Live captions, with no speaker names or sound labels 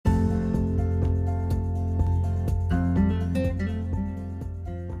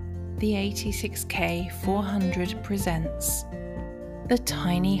the 86K 400 presents the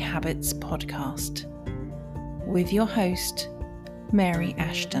Tiny Habits Podcast with your host, Mary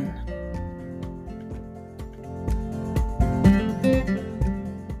Ashton.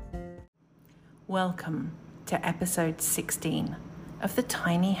 Welcome to episode 16 of the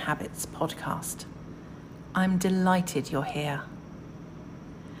Tiny Habits Podcast. I'm delighted you're here.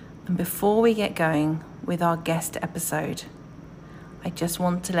 And before we get going with our guest episode, I just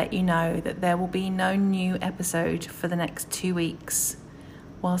want to let you know that there will be no new episode for the next 2 weeks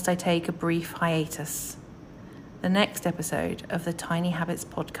whilst I take a brief hiatus. The next episode of the Tiny Habits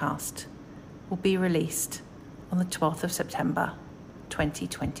Podcast will be released on the 12th of September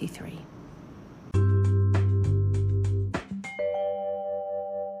 2023.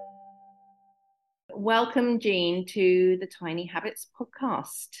 Welcome, Jean, to the Tiny Habits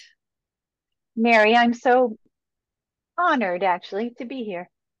Podcast. Mary, I'm so honored actually to be here.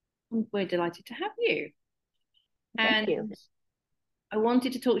 We're delighted to have you. Thank you. I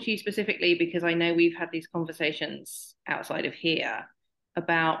wanted to talk to you specifically because I know we've had these conversations outside of here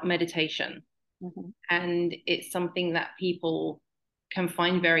about meditation. Mm-hmm. And it's something that people can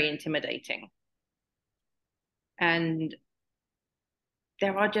find very intimidating. And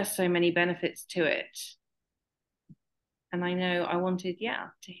there are just so many benefits to it. And I know I wanted,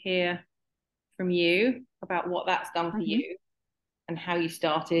 to hear from you about what that's done for you and how you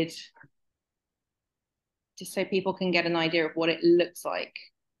started, just so people can get an idea of what it looks like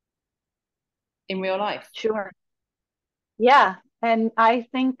in real life. Sure. Yeah. And I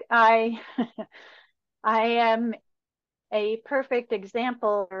think I am a perfect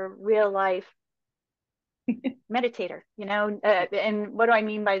example of real life meditator, and what do I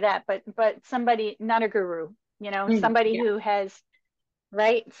mean by that? But somebody, not a guru, somebody who has,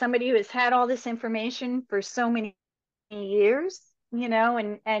 somebody who has had all this information for so many years,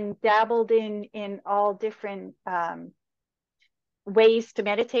 and dabbled in all different ways to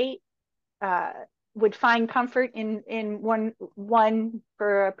meditate, would find comfort in one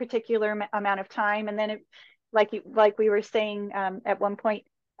for a particular amount of time, and then like we were saying at one point,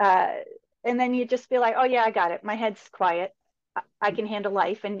 and then you just feel like, oh yeah, I got it. My head's quiet. I can handle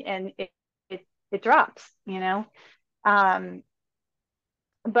life, and it drops,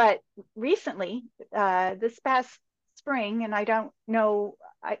 But recently, this past spring, and I don't know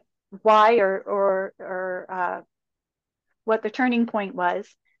why or what the turning point was.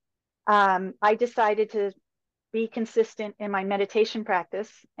 I decided to be consistent in my meditation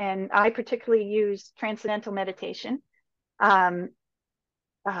practice, and I particularly use transcendental meditation. But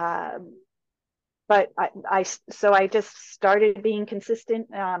I just started being consistent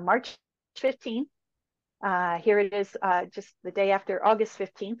March 15th. Here it is, just the day after August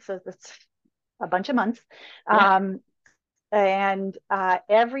 15th, so that's a bunch of months. Yeah. And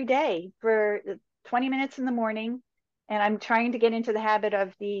every day for 20 minutes in the morning, and I'm trying to get into the habit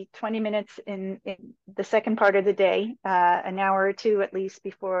of the 20 minutes in the second part of the day, an hour or two at least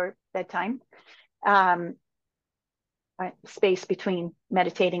before bedtime, space between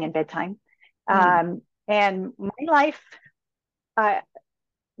meditating and bedtime. And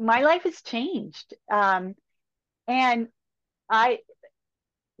my life has changed. And I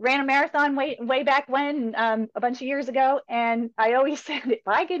ran a marathon way back when, a bunch of years ago. And I always said, if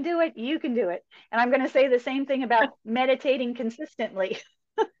I can do it, you can do it. And I'm going to say the same thing about meditating consistently.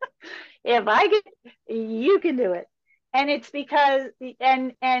 If I can, you can do it. And it's because,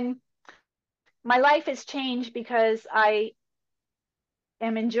 and my life has changed because I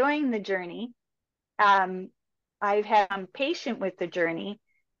am enjoying the journey. I'm patient with the journey,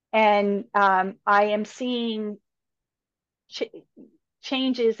 and I am seeing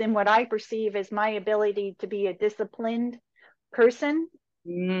changes in what I perceive as my ability to be a disciplined person,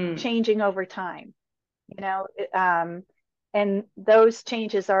 changing over time, and those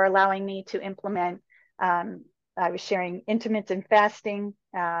changes are allowing me to implement. I was sharing intermittent fasting.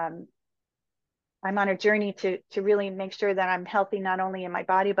 I'm on a journey to really make sure that I'm healthy, not only in my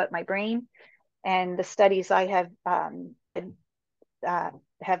body, but my brain. And the studies I have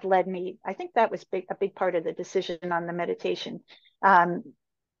led me, I think that was a big part of the decision on the meditation.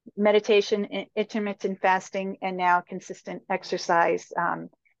 Meditation, intermittent fasting, and now consistent exercise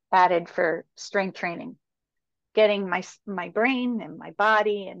added for strength training, getting my brain and my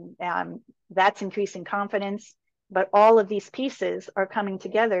body, and that's increasing confidence. But all of these pieces are coming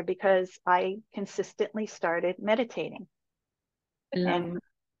together because I consistently started meditating.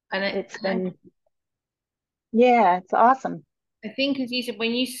 And it's been, yeah, it's awesome. I think, as you said,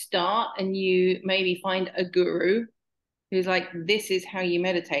 when you start and you maybe find a guru who's like, this is how you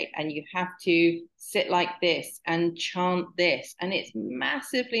meditate, and you have to sit like this and chant this, and it's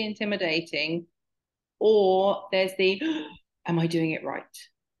massively intimidating. Or there's the, am I doing it right?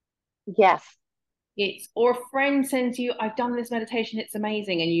 Yes. It's, or a friend sends you, I've done this meditation, it's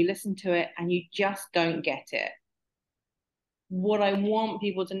amazing, and you listen to it and you just don't get it. What I want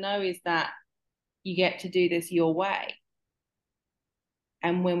people to know is that you get to do this your way.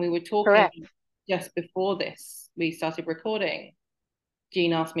 And when we were talking Correct. just before this, we started recording,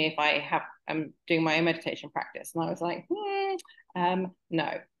 Jean asked me if I'm doing my own meditation practice. And I was like,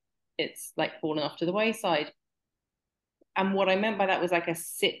 no, it's like fallen off to the wayside. And what I meant by that was like a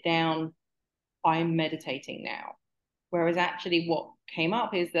sit down, I'm meditating now. Whereas actually what came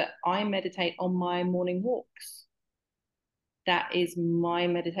up is that I meditate on my morning walks. That is my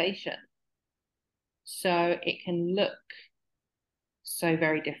meditation. So it can look so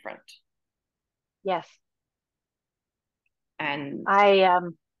very different. Yes. And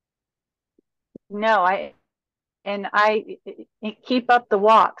no, I keep up the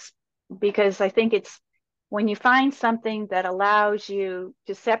walks, because I think it's when you find something that allows you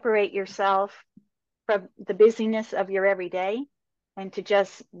to separate yourself from the busyness of your everyday and to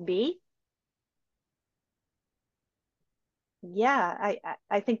just be. Yeah,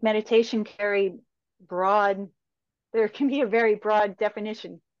 I think meditation there can be a very broad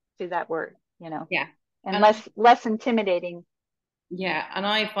definition to that word, yeah. and less intimidating. Yeah, and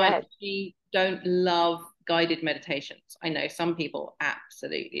I find we don't love guided meditations. I know some people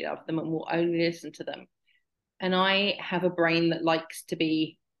absolutely love them and will only listen to them. And I have a brain that likes to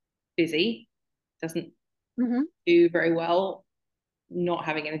be busy, doesn't do very well not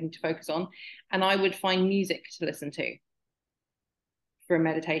having anything to focus on. And I would find music to listen to for a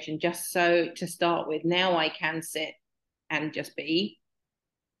meditation, just so to start with. Now I can sit and just be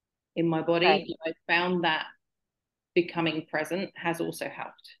in my body. Right. I found that becoming present has also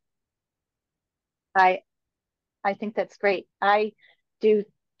helped. I think that's great. I do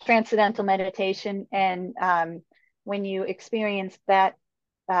transcendental meditation, and when you experience that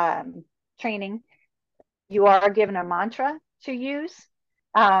training, you are given a mantra to use.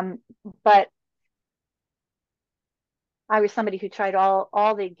 But I was somebody who tried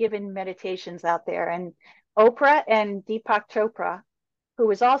all the given meditations out there, and Oprah and Deepak Chopra, who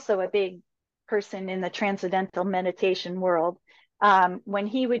was also a big person in the transcendental meditation world, when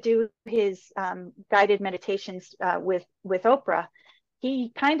he would do his guided meditations with Oprah,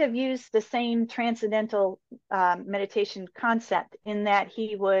 he kind of used the same transcendental meditation concept, in that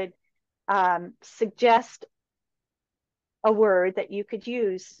he would suggest a word that you could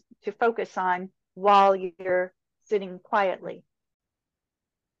use to focus on while you're sitting quietly.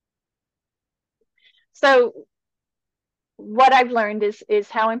 So what I've learned is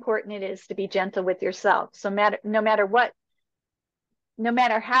how important it is to be gentle with yourself. So no matter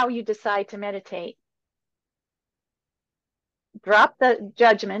how you decide to meditate, drop the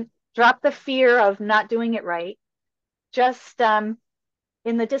judgment, drop the fear of not doing it right. Just in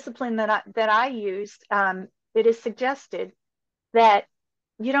the discipline that I used, it is suggested that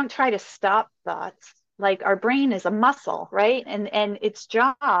you don't try to stop thoughts. Like, our brain is a muscle, right? And its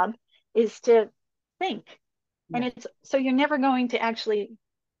job is to think. And it's so you're never going to actually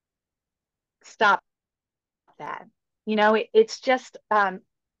stop that. It's just a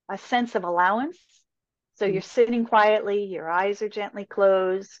sense of allowance. So you're sitting quietly, your eyes are gently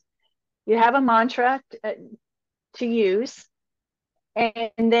closed. You have a mantra to use.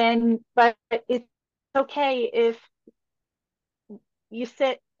 And then, but it's okay if you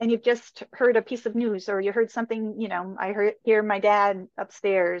sit and you've just heard a piece of news, or you heard something, I hear my dad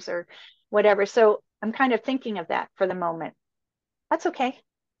upstairs or whatever. So I'm kind of thinking of that for the moment. That's okay,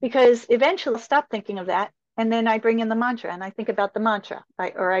 because eventually I'll stop thinking of that. And then I bring in the mantra and I think about the mantra,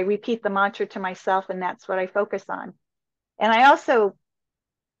 or I repeat the mantra to myself, and that's what I focus on. And I also,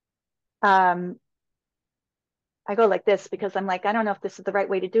 I go like this, because I'm like, I don't know if this is the right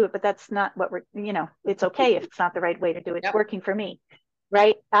way to do it, but that's not what it's okay if it's not the right way to do it. It's working for me.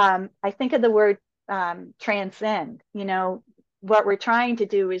 Right. I think of the word transcend. What we're trying to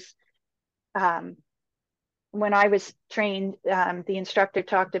do is, when I was trained, the instructor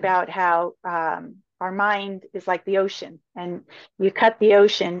talked about how our mind is like the ocean, and you cut the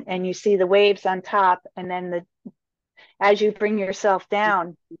ocean and you see the waves on top, and then as you bring yourself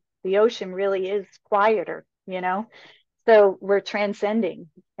down, the ocean really is quieter, so we're transcending.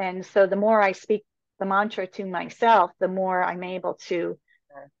 And so the more I speak the mantra to myself, the more I'm able to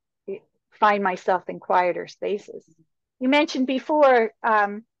find myself in quieter spaces. You mentioned before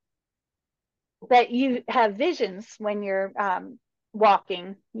that you have visions when you're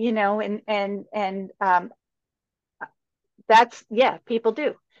walking, and that's, yeah, people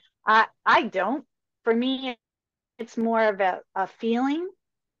do. I don't. For me, it's more of a feeling.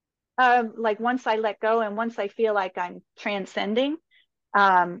 Like once I let go and once I feel like I'm transcending,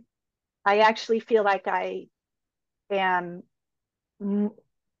 um, I actually feel like I am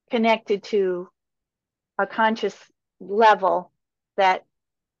connected to a conscious level that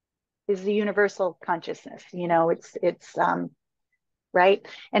is the universal consciousness. It's right.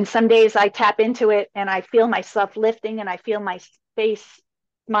 And some days I tap into it and I feel myself lifting and I feel my face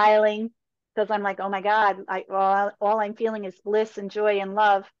smiling because I'm like, oh my God, all I'm feeling is bliss and joy and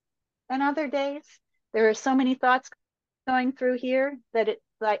love. And other days, there are so many thoughts going through here that it's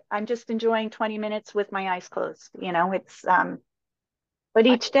like I'm just enjoying 20 minutes with my eyes closed. But I,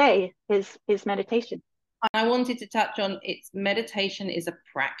 each day is meditation. I wanted to touch on it's meditation is a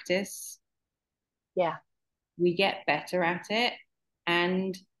practice. Yeah. We get better at it,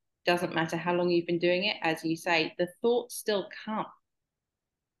 and doesn't matter how long you've been doing it, as you say, the thoughts still come.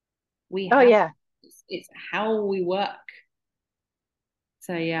 We Oh have yeah. it's how we work.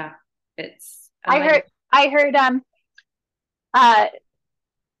 So yeah, it's I amazing. heard I heard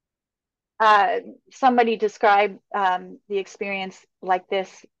uh somebody describe the experience like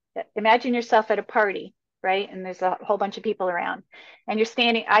this. Imagine yourself at a party, right? And there's a whole bunch of people around, and you're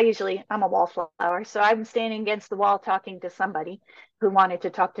standing. I'm a wallflower, so I'm standing against the wall talking to somebody who wanted to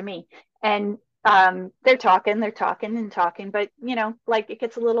talk to me, and they're talking and talking, but like it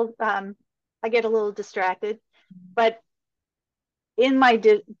gets a little, I get a little distracted, but in my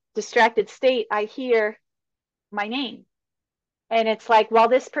distracted state, I hear my name, and it's like while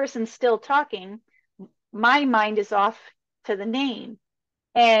this person's still talking, my mind is off to the name.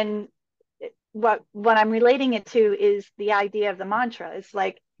 And what I'm relating it to is the idea of the mantra. It's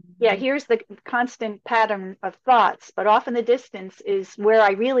like, yeah, here's the constant pattern of thoughts, but off in the distance is where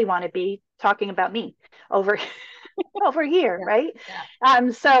I really want to be talking about me over over here, Yeah, right? yeah.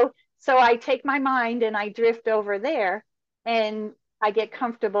 So I take my mind and I drift over there, and I get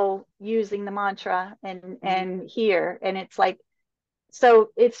comfortable using the mantra and here, and it's like, so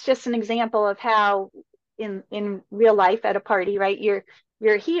it's just an example of how in real life at a party, right,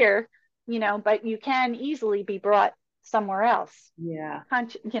 you're here, but you can easily be brought somewhere else, Yeah.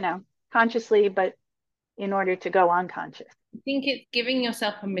 consciously, but in order to go unconscious. I think it's giving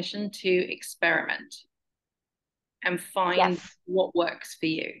yourself permission to experiment and find Yes. what works for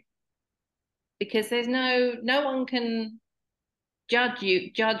you. Because there's no one can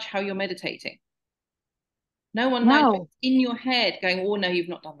judge how you're meditating. No one knows No. in your head going, oh no, you've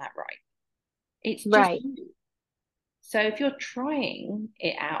not done that right. It's just Right. you. So if you're trying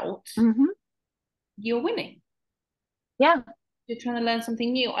it out, Mm-hmm. you're winning. Yeah. You're trying to learn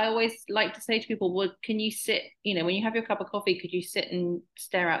something new. I always like to say to people, well, can you sit, when you have your cup of coffee, could you sit and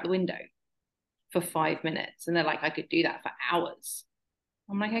stare out the window for 5 minutes? And they're like, I could do that for hours.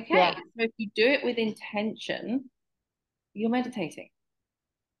 I'm like, okay. Yeah. So if you do it with intention, you're meditating.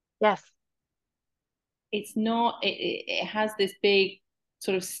 Yes. It's not, it has this big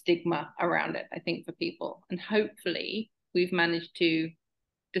sort of stigma around it, I think, for people. And hopefully we've managed to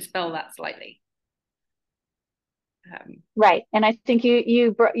dispel that slightly. Right. And I think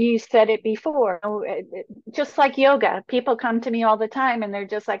you said it before, just like yoga. People come to me all the time and they're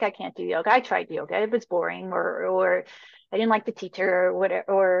just like, I can't do yoga. I tried yoga. It was boring, or I didn't like the teacher, or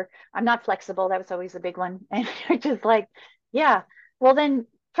whatever, or I'm not flexible. That was always a big one. And you're just like, yeah, well then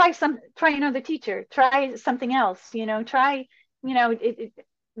try another teacher, try something else, try,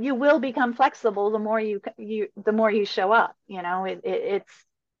 you will become flexible the more the more you show up,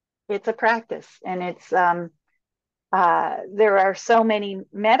 it's a practice, and there are so many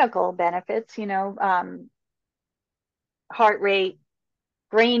medical benefits, heart rate,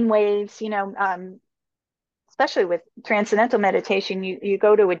 brain waves, especially with transcendental meditation, you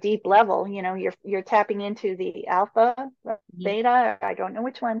go to a deep level, you're tapping into the alpha, beta, I don't know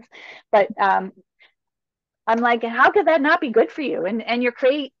which ones, but I'm like, how could that not be good for you? And your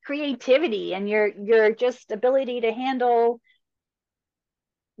creativity and your just ability to handle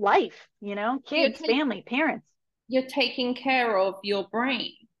life, you're, kids, family, parents. you're taking care of your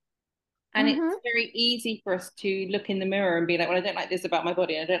brain. And Mm-hmm. it's very easy for us to look in the mirror and be like, well, I don't like this about my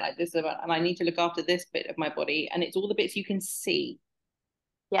body. I don't like this about, and I need to look after this bit of my body. And it's all the bits you can see.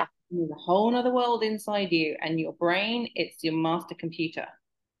 Yeah. There's a whole other world inside you, and your brain, it's your master computer.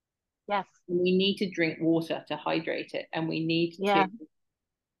 Yes. And we need to drink water to hydrate it, and we need to Yeah.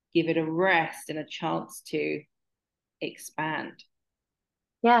 give it a rest and a chance to expand.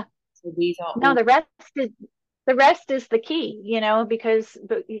 Yeah. So these are No, all, the rest is the key,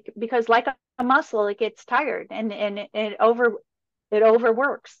 because like a muscle, it gets tired, and it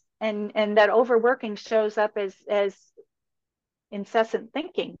overworks, and that overworking shows up as incessant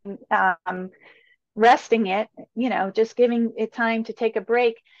thinking, resting it, just giving it time to take a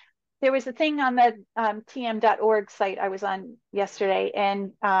break. There was a thing on the tm.org site I was on yesterday,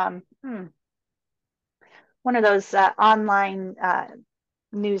 and one of those online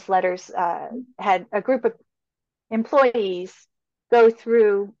newsletters had a group of employees go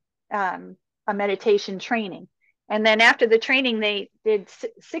through a meditation training. And then after the training, they did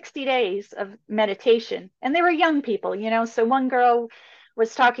 60 days of meditation. And they were young people, So one girl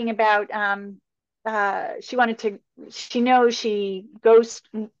was talking about she knows she goes,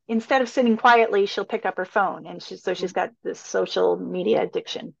 instead of sitting quietly, she'll pick up her phone. And she's got this social media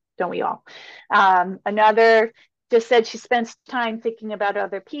addiction, don't we all? Another just said she spends time thinking about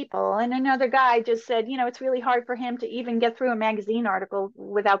other people. And another guy just said, it's really hard for him to even get through a magazine article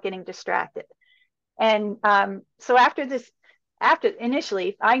without getting distracted. And so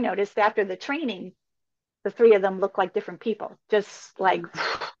initially, I noticed after the training, the three of them looked like different people, just like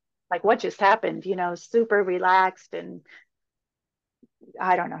what just happened, super relaxed and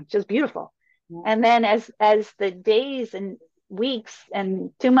I don't know, just beautiful. Yeah. And then as the days and weeks and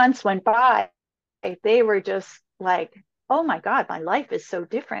 2 months went by, they were just like, oh my God, my life is so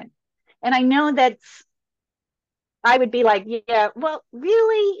different. And I know that I would be like, yeah, well,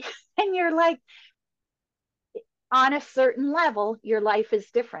 really? And you're like, on a certain level, your life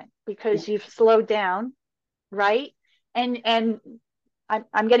is different because you've slowed down, right? And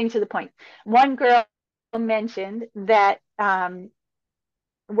I'm getting to the point. One girl mentioned that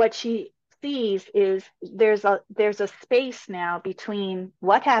what she sees is there's a space now between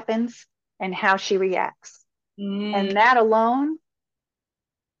what happens and how she reacts. And that alone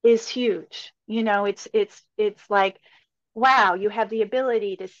is huge. It's like, wow, you have the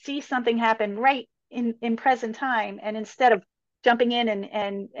ability to see something happen right in present time. And instead of jumping in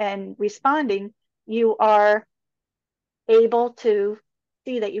and responding, you are able to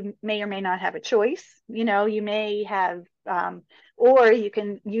see that you may or may not have a choice. You may have, or you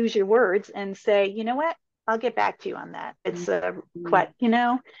can use your words and say, you know what, I'll get back to you on that. It's what,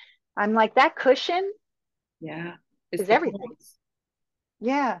 I'm like, that cushion. Yeah. Is everything.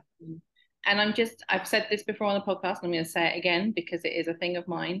 Yeah. And I've said this before on the podcast, and I'm going to say it again because it is a thing of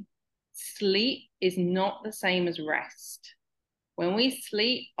mine. Sleep is not the same as rest. When we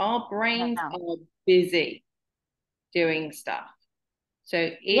sleep, our brains are busy doing stuff. So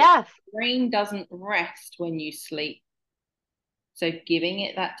if the brain doesn't rest when you sleep, so giving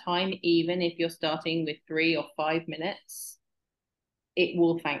it that time, even if you're starting with 3 or 5 minutes, it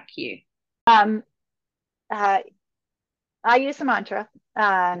will thank you. I use a mantra.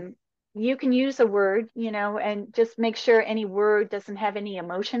 You can use a word, and just make sure any word doesn't have any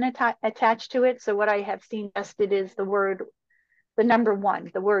emotion attached to it. So what I have seen tested is the number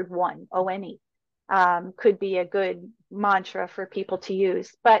one, the word one, O-N-E, could be a good mantra for people to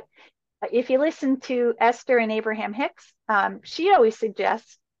use. But if you listen to Esther and Abraham Hicks, she always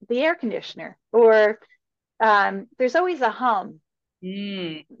suggests the air conditioner, or there's always a hum.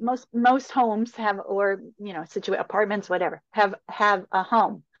 Most homes have, or apartments, whatever, have a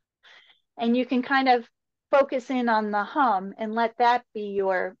hum, and you can kind of focus in on the hum and let that be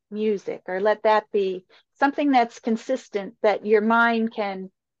your music, or let that be something that's consistent that your mind can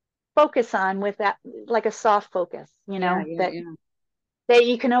focus on, with that, like a soft focus, that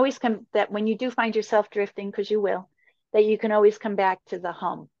you can always come, that when you do find yourself drifting, because you will, that you can always come back to the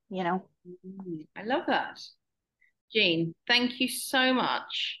hum. I love that. Jean, thank you so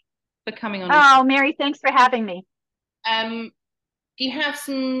much for coming on. Oh, Mary, thanks for having me. Do you have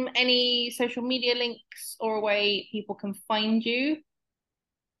any social media links or a way people can find you?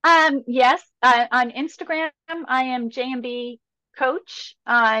 Yes, on Instagram, I am JMB Coach,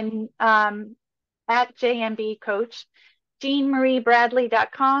 on at JMB Coach.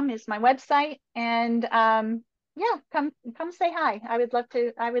 JeanMarieBradley.com is my website, and come say hi. I would love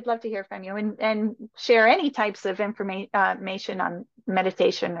to hear from you, and share any types of information on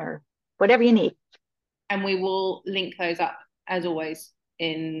meditation or whatever you need. And we will link those up, as always,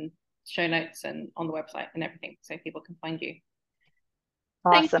 in show notes and on the website and everything, so people can find you.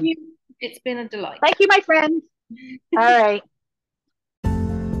 Awesome. Thank you. It's been a delight. Thank you, my friend. All right.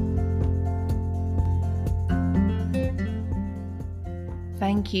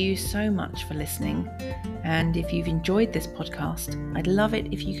 Thank you so much for listening. And if you've enjoyed this podcast, I'd love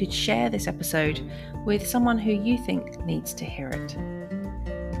it if you could share this episode with someone who you think needs to hear it.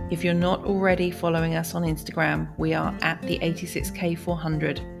 If you're not already following us on Instagram, we are at the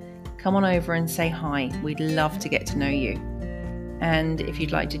 86K400. Come on over and say hi. We'd love to get to know you. And if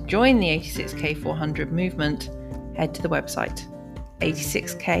you'd like to join the 86K400 movement, head to the website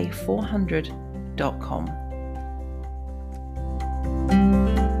 86K400.com.